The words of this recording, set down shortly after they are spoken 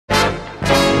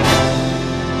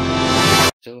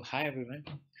So hi everyone,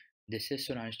 this is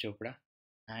Suraj Chopra,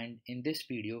 and in this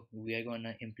video we are going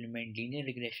to implement linear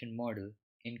regression model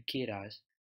in Keras,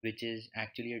 which is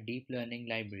actually a deep learning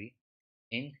library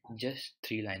in just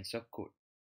 3 lines of code.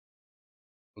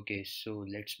 Okay, so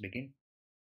let's begin.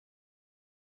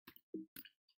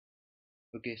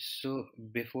 Okay, so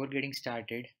before getting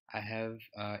started, I have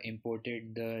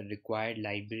imported the required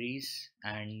libraries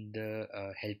and the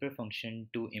helper function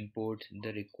to import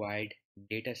the required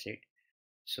dataset.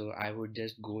 So I would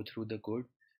just go through the code.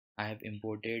 I have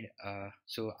imported,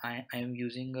 I am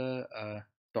using a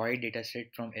toy dataset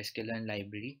from sklearn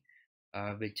library,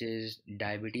 which is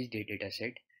diabetes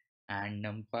dataset, and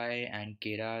NumPy and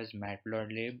Keras,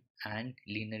 Matplotlib, and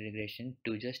linear regression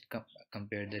to just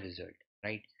compare the result,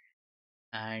 right?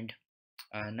 And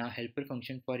now helper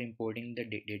function for importing the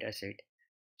dataset.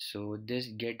 So this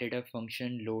get data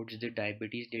function loads the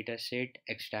diabetes dataset,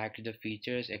 extracts the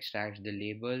features, extracts the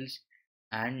labels,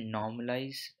 and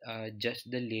normalize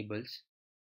just the labels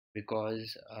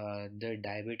because the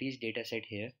diabetes dataset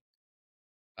here,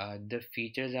 the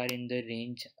features are in the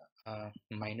range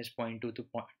minus zero point 0.2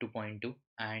 to 2.2,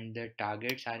 and the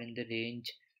targets are in the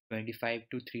range 25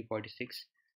 to 346.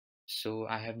 So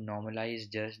I have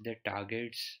normalized just the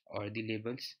targets or the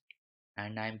labels,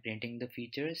 and I am printing the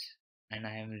features, and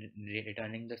I am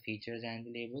returning the features and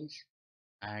the labels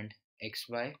and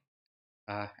xy,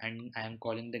 and I am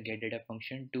calling the get data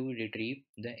function to retrieve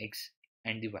the x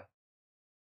and the y,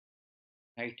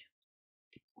 right?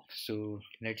 So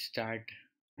let's start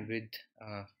with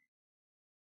uh,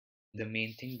 the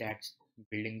main thing, that's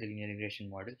building the linear regression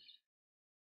model.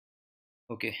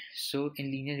 Okay, so in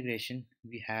linear regression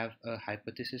we have a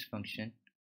hypothesis function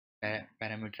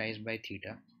parameterized by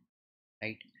theta,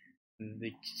 right,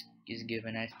 which is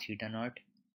given as theta naught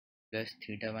plus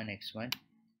theta 1 x1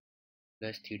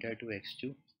 plus theta 2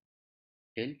 x2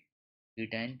 till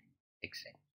theta n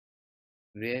xn,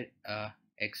 where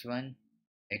x1,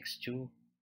 x2,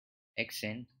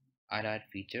 xn are our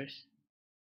features,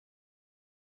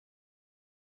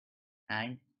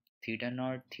 and theta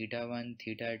naught, theta 1,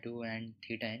 theta 2, and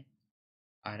theta n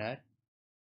are our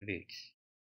weights,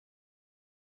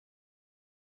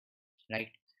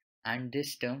 right? And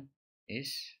this term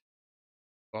is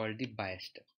called the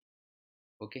bias term.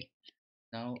 Okay,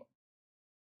 now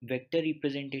vector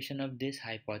representation of this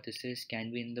hypothesis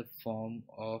can be in the form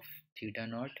of theta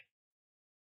naught,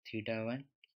 theta 1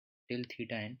 till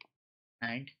theta n,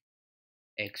 and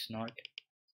x naught,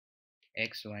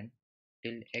 x1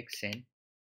 till xn,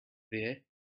 where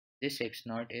this x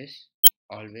naught is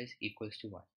always equals to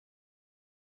 1,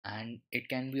 and it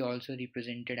can be also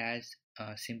represented as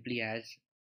simply as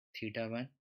theta 1,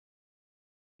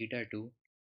 theta 2,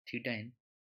 theta n,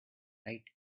 right,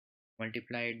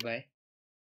 multiplied by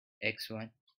x1,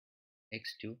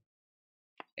 x2,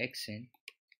 xn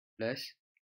plus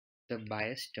the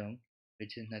bias term,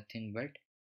 which is nothing but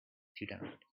theta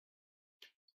naught.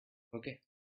 Okay,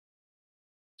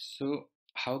 so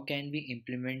how can we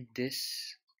implement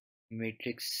this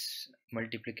matrix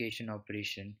multiplication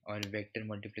operation or vector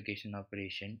multiplication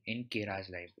operation in Keras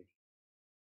library?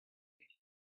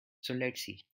 So let's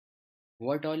see,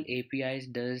 what all APIs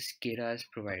does Keras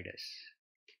provide us?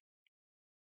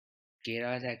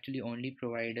 Keras actually only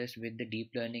provide us with the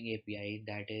deep learning API,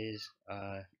 that is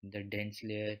the dense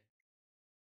layer,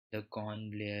 the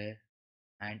con layer,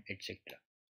 and etc.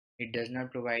 It does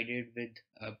not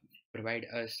uh, provide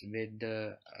us with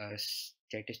the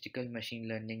statistical machine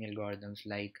learning algorithms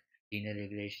like linear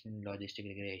regression, logistic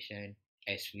regression,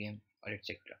 SVM, or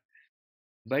etc.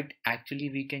 But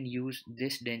actually, we can use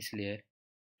this dense layer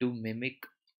to mimic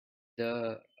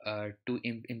the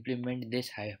implement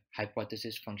this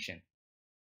hypothesis function,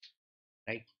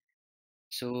 right?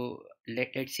 So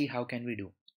let's see how can we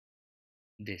do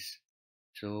this.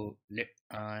 So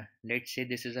let's say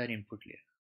this is our input layer,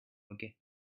 okay,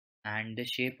 and the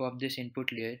shape of this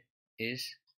input layer is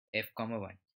f comma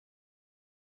 1,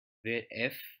 where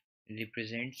f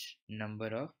represents number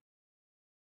of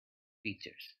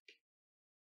features,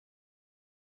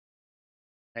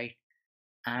 right?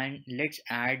 And let's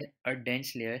add a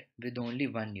dense layer with only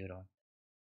one neuron,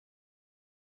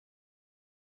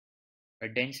 a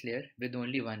dense layer with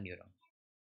only one neuron.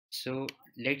 So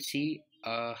let's see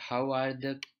how are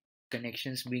the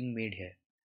connections being made here.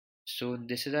 So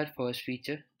this is our first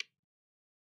feature,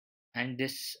 and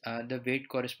this the weight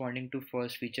corresponding to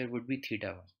first feature would be theta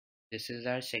 1. This is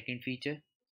our second feature,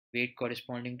 weight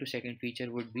corresponding to second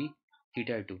feature would be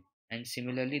theta 2, and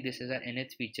similarly this is our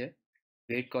nth feature,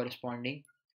 weight corresponding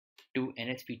to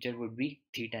nth feature would be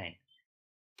theta n.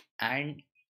 And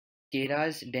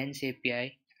Keras dense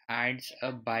API adds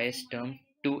a bias term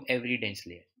to every dense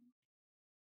layer.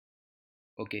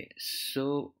 Okay,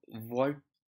 so what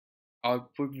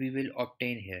output we will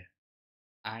obtain here?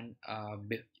 And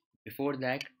before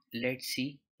that, let's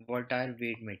see what our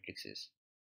weight matrix is.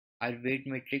 Our weight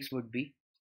matrix would be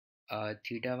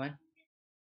theta 1,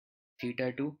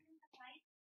 theta 2,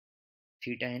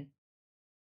 theta n,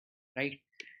 right?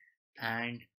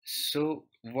 And so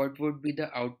what would be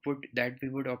the output that we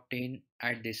would obtain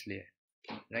at this layer,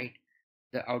 right?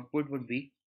 The output would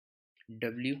be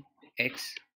wx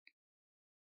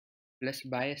plus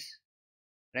bias,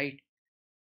 right?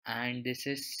 And this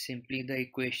is simply the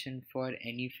equation for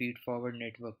any feed forward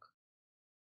network.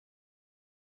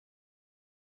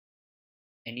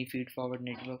 Any feed forward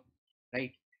network,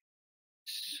 right?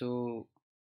 So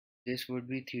this would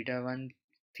be theta 1,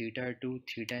 theta 2,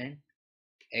 theta n.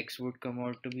 X would come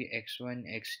out to be x1,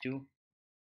 x2,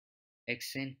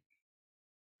 xn,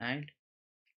 and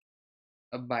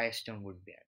a bias term would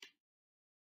be added.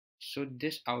 So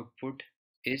this output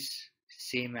is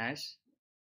same as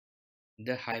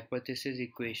the hypothesis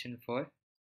equation for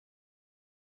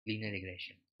linear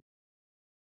regression,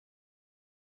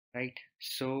 right?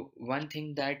 So one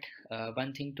thing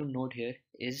to note here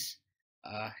is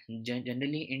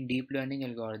generally in deep learning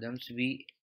algorithms we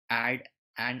add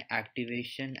an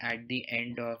activation at the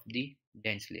end of the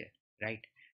dense layer, right?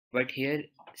 But here,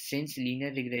 since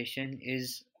linear regression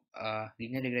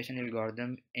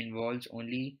algorithm involves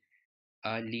only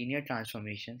a linear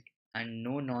transformation and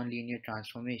no non-linear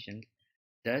transformation,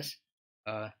 thus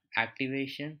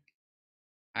activation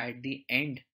at the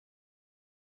end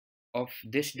of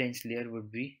this dense layer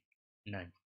would be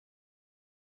none.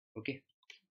 Okay,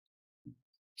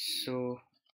 so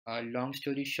long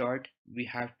story short, we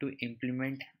have to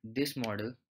implement this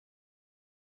model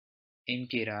in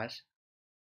Keras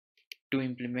to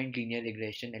implement linear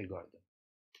regression algorithm.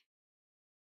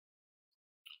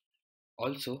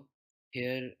 Also,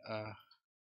 here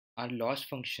our loss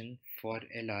function for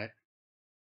LR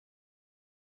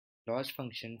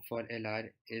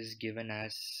is given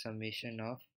as summation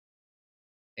of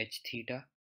h theta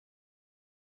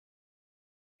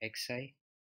xi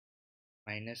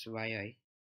minus yi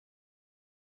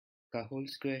ka whole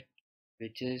square,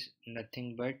 which is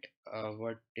nothing but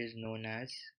what is known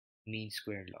as mean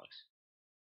square loss.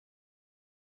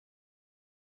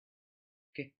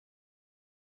 Okay,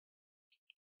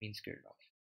 mean square loss.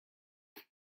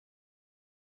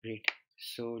 Great.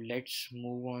 So let's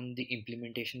move on the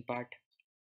implementation part.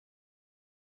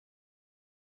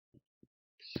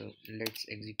 So let's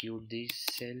execute these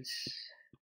cells.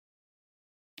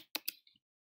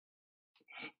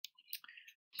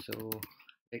 So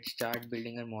let's start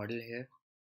building a model here.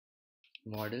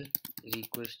 Model is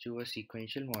equals to a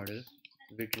sequential model,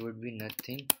 which would be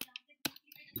nothing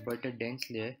but a dense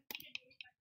layer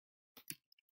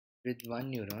with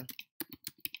one neuron,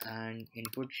 and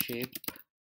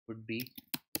would be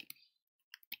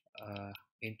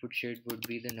input shape would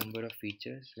be the number of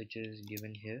features which is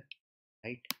given here,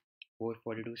 right?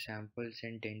 442 samples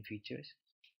and 10 features,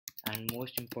 and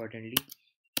most importantly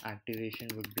activation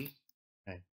would be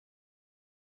none.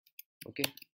 Okay,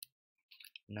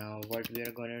 now what we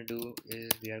are gonna do is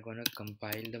we are gonna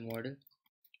compile the model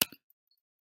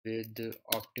with the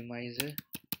optimizer,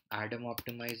 Adam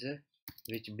optimizer,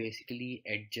 which basically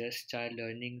adjusts our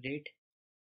learning rate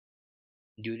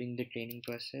during the training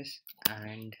process,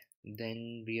 and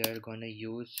then we are gonna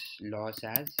use loss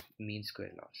as mean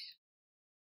square loss.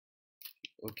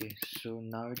 Okay, so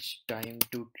now it's time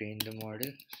to train the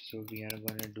model. So we are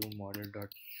gonna do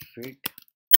model.fit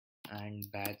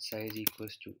and batch size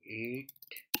equals to 8.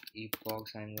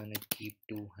 Epochs I'm gonna keep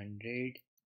 200,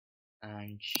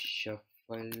 and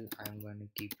shuffle I'm gonna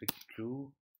keep it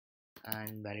true,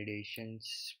 and validation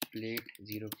split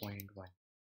 0.1,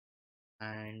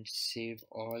 and save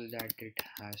all that it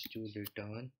has to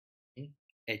return in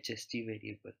HST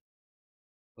variable.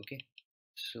 Okay,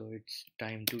 so it's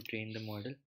time to train the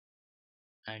model,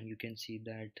 and you can see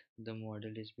that the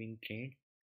model is being trained.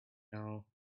 Now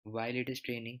while it is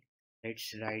training,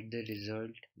 let's write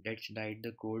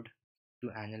the code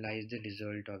to analyze the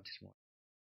result of this model.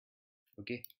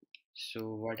 Okay,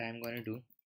 so what I'm gonna do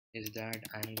is that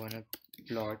I'm gonna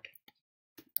plot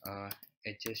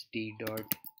HST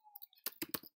dot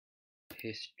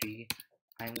history.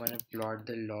 I'm gonna plot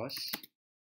the loss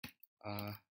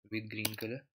uh, with green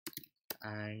color,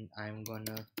 and I'm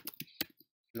gonna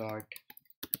plot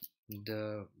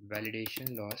the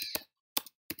validation loss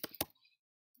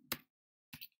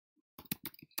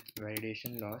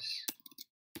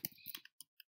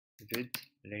with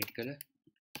red color,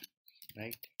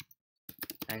 right?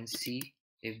 And see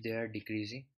if they are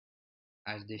decreasing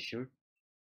as they should.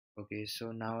 Okay,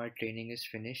 so now our training is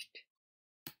finished.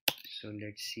 So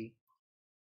let's see.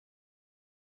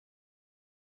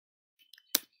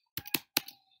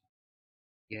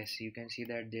 Yes, you can see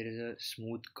that there is a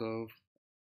smooth curve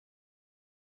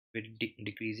with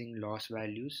decreasing loss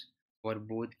values for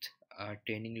both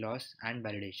training loss and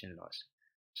validation loss.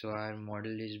 So our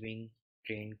model is being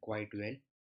trained quite well.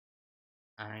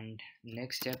 And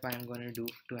next step I'm going to do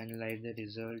to analyze the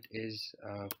result is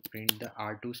print the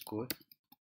R2 score.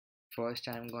 First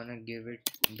I'm going to give it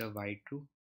the y true.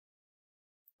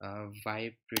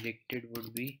 Y predicted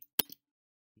would be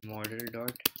model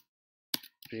dot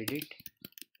predict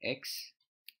x.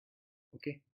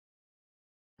 Okay,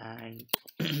 and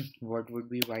what would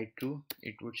be y true?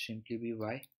 It would simply be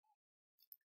y,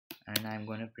 and I'm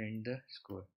gonna print the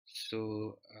score.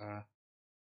 So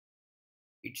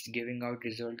it's giving out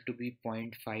result to be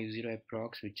 0.50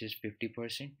 approx, which is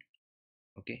 50%.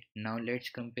 Okay, now let's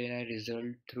compare our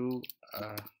result through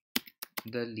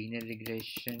the linear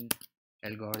regression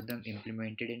algorithm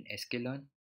implemented in sklearn.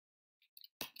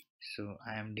 So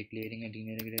I am declaring a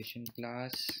linear regression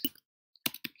class.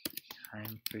 I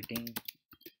am fitting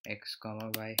x comma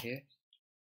y here,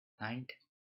 and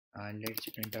let's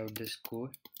print out the score.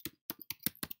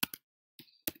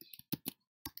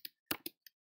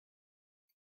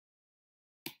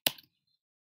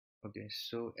 Okay,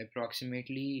 so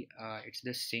approximately it's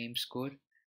the same score.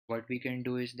 What we can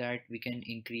do is that we can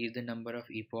increase the number of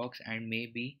epochs, and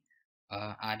maybe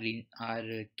our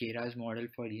Keras model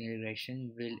for linear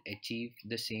regression will achieve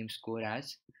the same score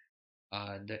as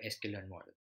the sklearn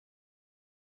model.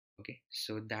 Okay,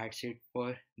 so that's it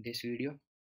for this video.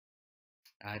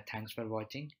 Thanks for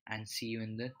watching, and see you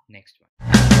in the next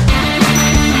one.